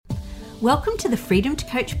Welcome to the Freedom to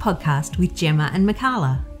Coach podcast with Gemma and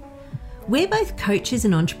Mikala. We're both coaches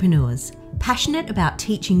and entrepreneurs, passionate about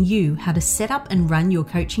teaching you how to set up and run your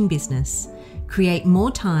coaching business, create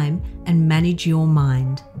more time, and manage your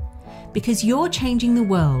mind. Because you're changing the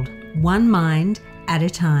world, one mind at a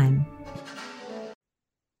time.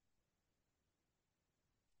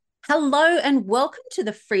 Hello and welcome to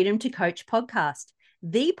the Freedom to Coach podcast,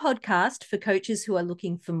 the podcast for coaches who are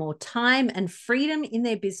looking for more time and freedom in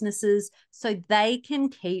their businesses so they can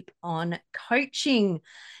keep on coaching.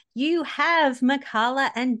 You have Mikala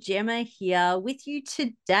and Gemma here with you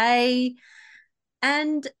today.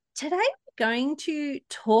 And today we're going to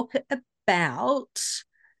talk about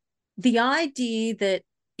the idea that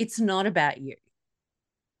it's not about you.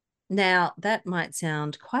 Now, that might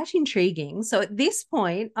sound quite intriguing. So at this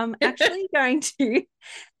point, I'm actually going to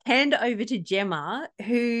hand over to Gemma,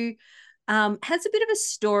 who has a bit of a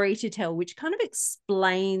story to tell, which kind of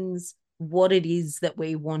explains what it is that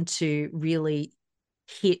we want to really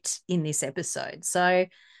hit in this episode. So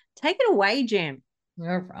take it away, Gem.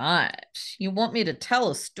 All right. You want me to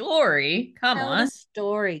tell a story? Come Tell on. a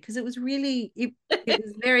story, because it was really, it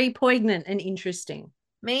was very poignant and interesting.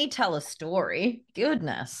 Me tell a story?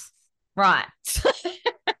 Goodness. Right.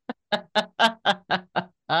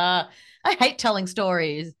 I hate telling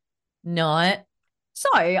stories. Not. So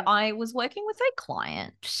I was working with a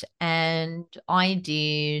client and I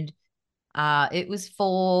did, it was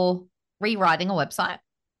for rewriting a website.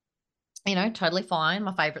 You know, totally fine.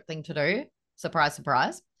 My favorite thing to do. Surprise,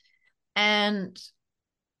 surprise. And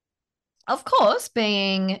of course,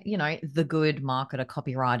 being, you know, the good marketer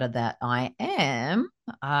copywriter that I am,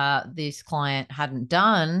 this client hadn't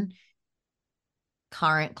done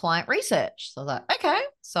current client research. So I was like, okay.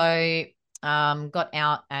 So got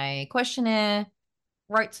out a questionnaire,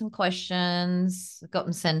 wrote some questions, got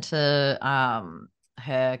them sent to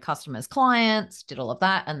her customers' clients, did all of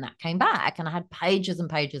that, and that came back. And I had pages and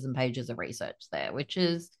pages and pages of research there, which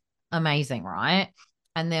is amazing, right?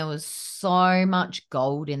 And there was so much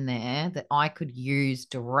gold in there that I could use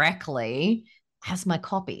directly as my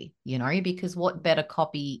copy, you know, because what better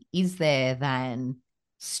copy is there than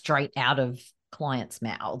straight out of clients'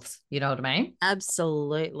 mouths? You know what I mean?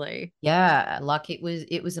 Absolutely. Yeah, like it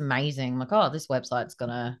was amazing. Like, oh, this website's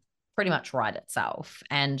gonna pretty much write itself.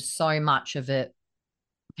 And so much of it,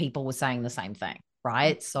 people were saying the same thing,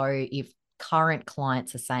 right? So if current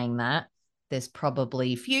clients are saying that, there's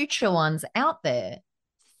probably future ones out there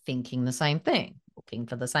thinking the same thing, looking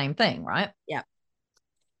for the same thing, right? Yeah.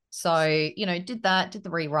 So, you know, did that, did the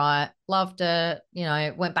rewrite, loved it, you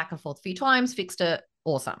know, went back and forth a few times, fixed it,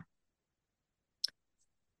 awesome.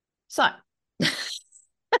 So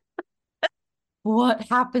what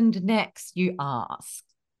happened next, you ask?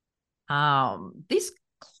 This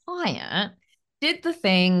client did the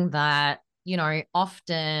thing that, you know,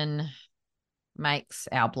 often makes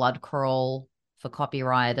our blood crawl for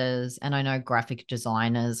copywriters. And I know graphic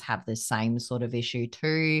designers have the same sort of issue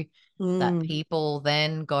too, that people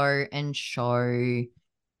then go and show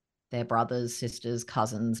their brothers, sisters,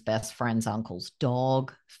 cousins, best friends, uncles'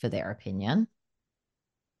 dog for their opinion.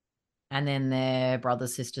 And then their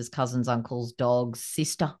brothers, sisters, cousins, uncles, dog's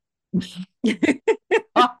sister.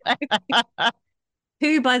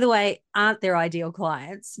 Who, by the way, aren't their ideal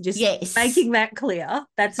clients. Just yes. making that clear.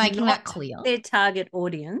 That's making not that clear. Their target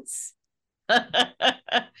audience.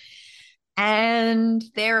 And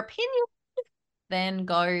their opinion then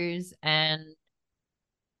goes and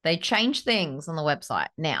they change things on the website.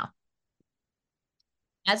 Now,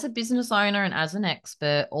 as a business owner and as an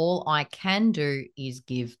expert, all I can do is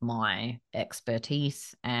give my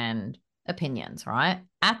expertise and opinions, right?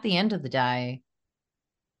 At the end of the day,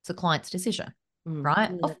 it's a client's decision,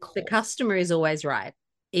 right? Of course. The customer is always right.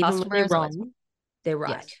 Even when they're wrong, they're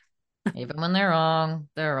right. Yes. Even when they're wrong,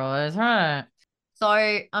 they're always right. So,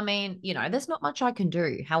 I mean, you know, there's not much I can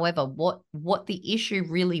do. However, what the issue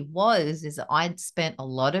really was is that I'd spent a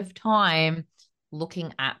lot of time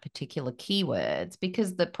looking at particular keywords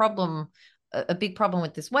because a big problem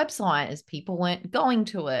with this website is people weren't going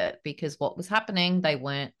to it because what was happening, they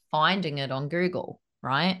weren't finding it on Google,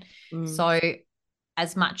 right? So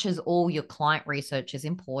as much as all your client research is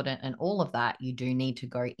important and all of that, you do need to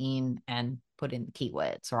go in and put in the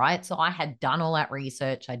keywords, right? So I had done all that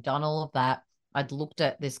research. I'd done all of that. I'd looked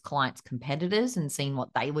at this client's competitors and seen what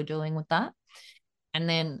they were doing with that. And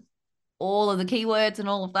then all of the keywords and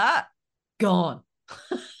all of that, gone.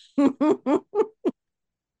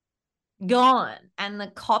 Gone. And the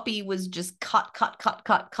copy was just cut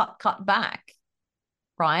back,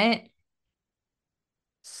 right?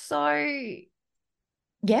 So,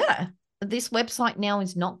 yeah, this website now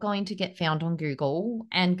is not going to get found on Google,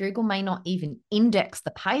 and Google may not even index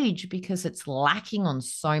the page because it's lacking on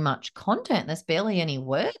so much content. There's barely any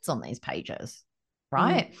words on these pages,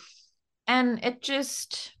 right? And it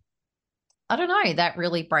just, I don't know, that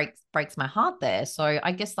really breaks my heart there. So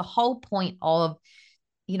I guess the whole point of,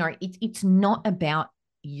 it's not about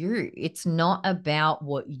you. It's not about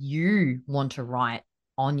what you want to write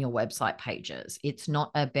on your website pages. It's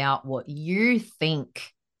not about what you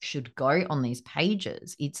think should go on these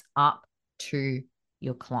pages. It's up to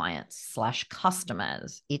your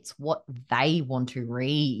clients/customers. It's what they want to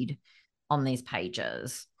read on these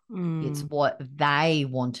pages. It's what they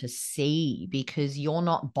want to see, because you're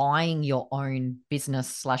not buying your own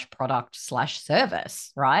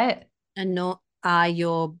business/product/service, right? And not are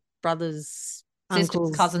your brothers, Sisters,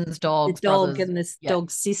 uncles, cousins, the dogs, dog brothers. and this Yeah.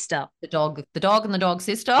 dog's sister. The dog and the dog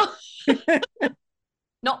sister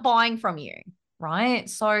not buying from you, right?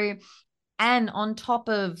 So, and on top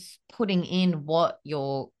of putting in what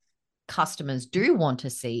your customers do want to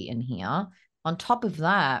see in here, on top of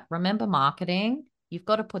that, remember marketing, you've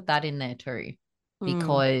got to put that in there too.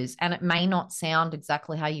 Because, and it may not sound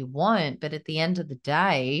exactly how you want, but at the end of the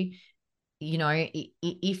day,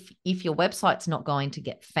 if your website's not going to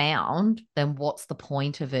get found, then what's the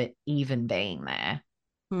point of it even being there?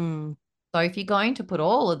 So if you're going to put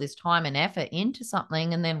all of this time and effort into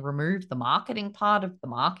something and then remove the marketing part of the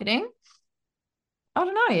marketing, I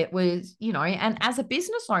don't know, it was, and as a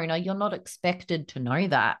business owner, you're not expected to know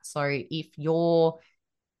that. So if you're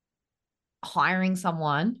hiring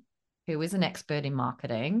someone who is an expert in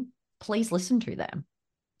marketing, please listen to them.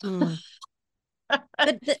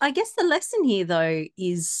 But I guess the lesson here, though,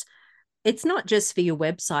 is it's not just for your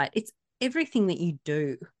website, it's everything that you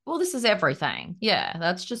do. Well, this is everything. Yeah,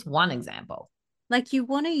 that's just one example. Like, you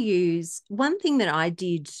want to use one thing that I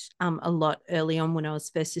did a lot early on when I was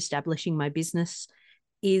first establishing my business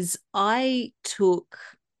is I took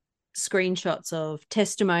screenshots of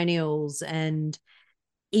testimonials and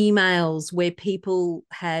emails where people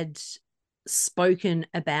had spoken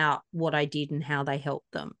about what I did and how they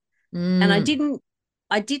helped them. And I didn't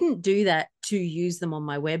do that to use them on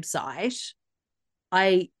my website.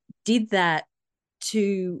 I did that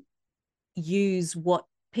to use what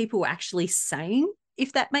people were actually saying,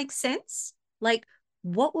 if that makes sense. Like,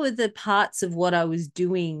 what were the parts of what I was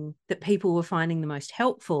doing that people were finding the most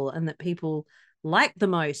helpful and that people liked the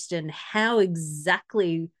most, and how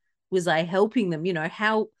exactly was I helping them?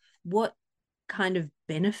 What kind of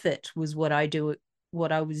benefit was what I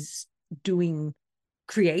was doing,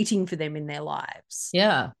 creating for them in their lives?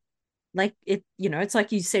 Yeah. Like, it's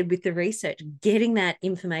like you said with the research, getting that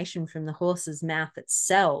information from the horse's mouth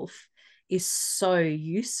itself is so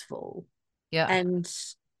useful. Yeah. And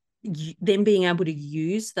then being able to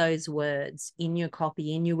use those words in your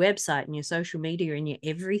copy, in your website, in your social media, in your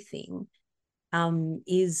everything,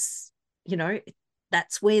 is,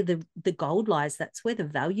 that's where the gold lies. That's where the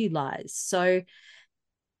value lies. So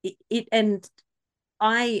and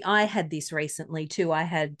I had this recently too. I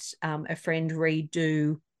had a friend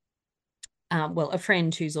redo, a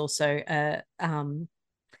friend who's also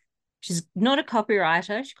she's not a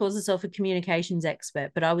copywriter. She calls herself a communications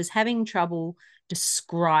expert, but I was having trouble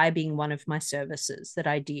describing one of my services that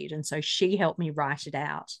I did. And so she helped me write it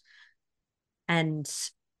out. And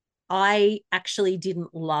I actually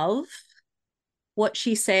didn't love what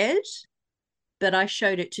she said, but I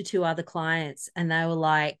showed it to two other clients and they were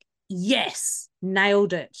like, yes,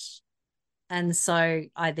 nailed it. And so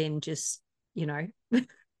I then just,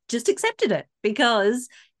 just accepted it, because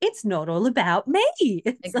it's not all about me.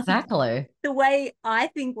 It's Exactly. like the way I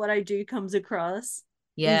think what I do comes across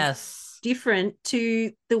Yes. is different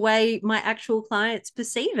to the way my actual clients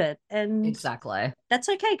perceive it. And exactly. that's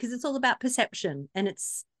okay, because it's all about perception, and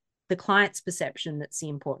it's the client's perception that's the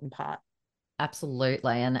important part.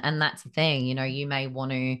 Absolutely. And that's the thing, you may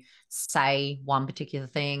want to say one particular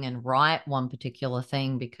thing and write one particular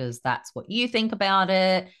thing because that's what you think about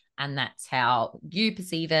it and that's how you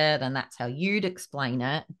perceive it and that's how you'd explain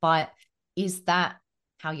it. But is that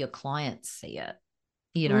how your clients see it?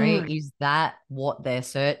 Is that what they're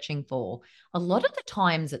searching for? A lot of the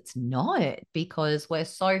times it's not, because we're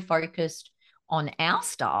so focused on our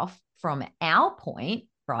stuff from our point,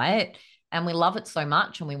 right? And we love it so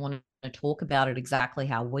much and we want to talk about it exactly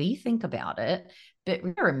how we think about it. But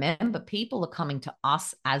remember, people are coming to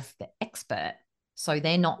us as the expert. So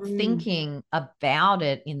they're not thinking about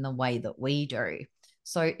it in the way that we do.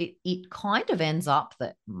 So it kind of ends up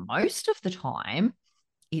that most of the time,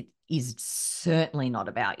 it is certainly not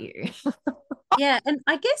about you. Yeah. And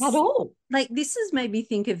I at guess all. like this has made me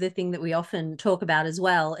think of the thing that we often talk about as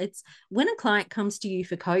well. It's when a client comes to you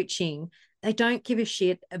for coaching, they don't give a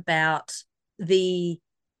shit about the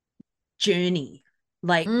journey.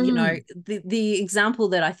 Like, Mm, the example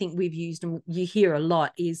that I think we've used and you hear a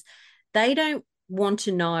lot is they don't want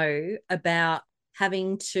to know about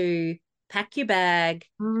having to pack your bag,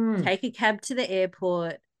 mm, take a cab to the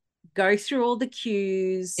airport, go through all the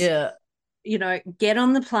queues, yeah. get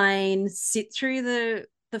on the plane, sit through the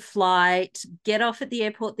flight, get off at the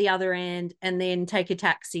airport the other end, and then take a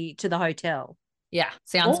taxi to the hotel. Yeah.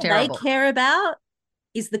 Sounds All they terrible. care about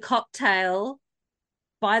is the cocktail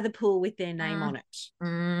by the pool with their name Mm, on it.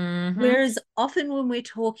 mm-hmm. Whereas often when we're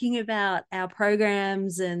talking about our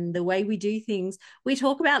programs and the way we do things, we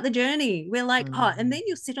talk about the journey. We're like, oh, and Mm, then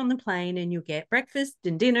you'll sit on the plane and you'll get breakfast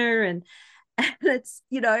and dinner and it's,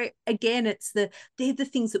 again, they're the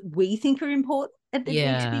things that we think are important and that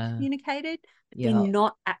need to be yeah. communicated, but they're Yeah.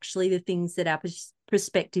 not actually the things that our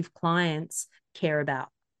prospective clients care about.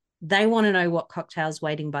 They want to know what cocktails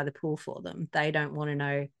waiting by the pool for them. They don't want to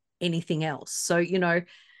know anything else. So,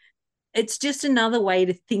 it's just another way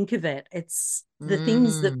to think of it. It's the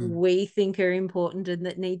things that Mm. we think are important and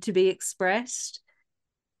that need to be expressed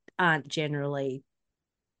aren't generally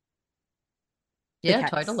the Yeah,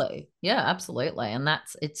 case. totally. Yeah, absolutely. And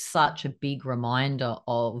it's such a big reminder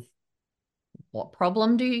of what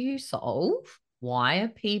problem do you solve? Why are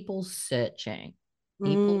people searching?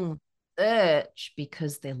 People Mm, search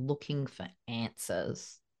because they're looking for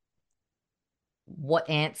answers. What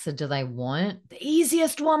answer do they want? The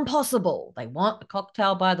easiest one possible. They want a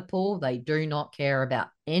cocktail by the pool. They do not care about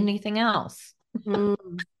anything else. mm,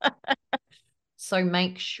 So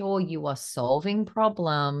make sure you are solving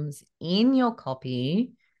problems in your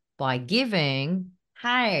copy by giving,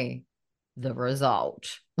 hey, the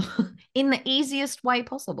result in the easiest way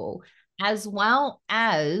possible, as well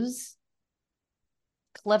as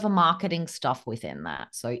clever marketing stuff within that.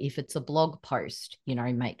 So if it's a blog post,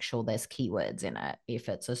 make sure there's keywords in it. If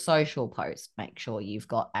it's a social post, make sure you've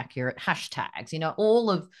got accurate hashtags,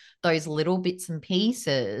 all of those little bits and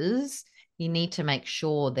pieces. You need to make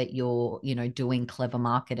sure that you're, doing clever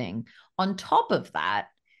marketing on top of that.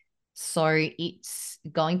 So it's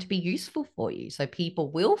going to be useful for you. So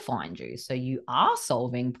people will find you. So you are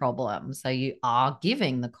solving problems. So you are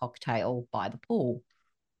giving the cocktail by the pool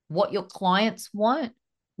what your clients want,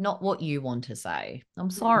 not what you want to say. I'm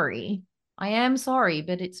mm. sorry. I am sorry,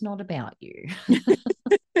 but it's not about you.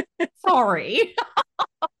 Sorry.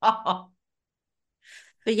 But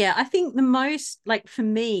yeah, I think the most, like for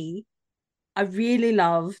me, I really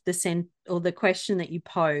love the question that you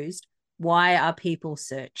posed. Why are people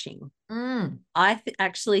searching? Mm, I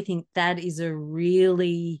actually think that is a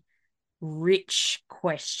really rich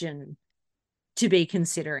question to be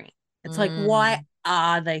considering. It's like, why mm,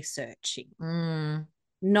 are they searching? mm.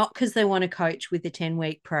 Not because they want to coach with a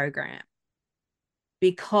 10-week program,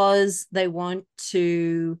 because they want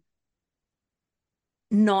to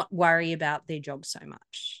not worry about their job so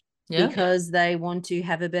much, Yeah. because they want to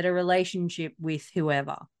have a better relationship with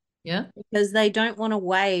whoever, Yeah. because they don't want to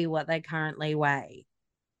weigh what they currently weigh.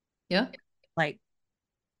 Yeah. Like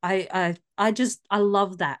I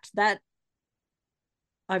love that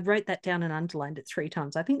I wrote that down and underlined it 3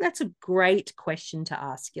 times. I think that's a great question to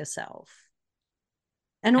ask yourself.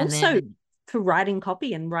 And And also then, for writing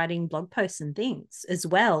copy and writing blog posts and things as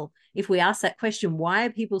well. If we ask that question, why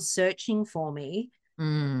are people searching for me?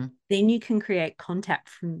 mm, Then you can create content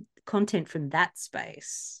from that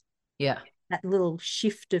space, yeah, that little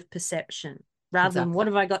shift of perception, rather than exactly. what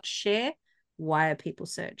have I got to share? Why are people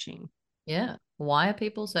searching? Yeah. Why are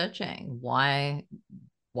people searching? Why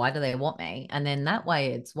do they want me? And then that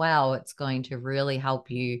way it's going to really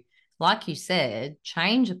help you, like you said,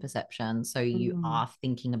 change the perception. So you Mm. are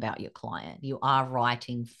thinking about your client, you are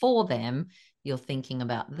writing for them, you're thinking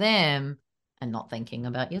about them and not thinking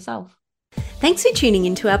about yourself. Thanks for tuning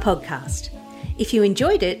into our podcast. If you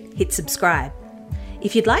enjoyed it, hit subscribe.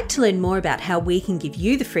 If you'd like to learn more about how we can give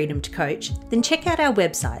you the freedom to coach, then check out our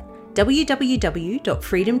website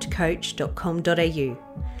www.freedomtocoach.com.au.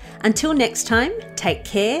 Until next time, take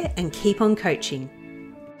care and keep on coaching.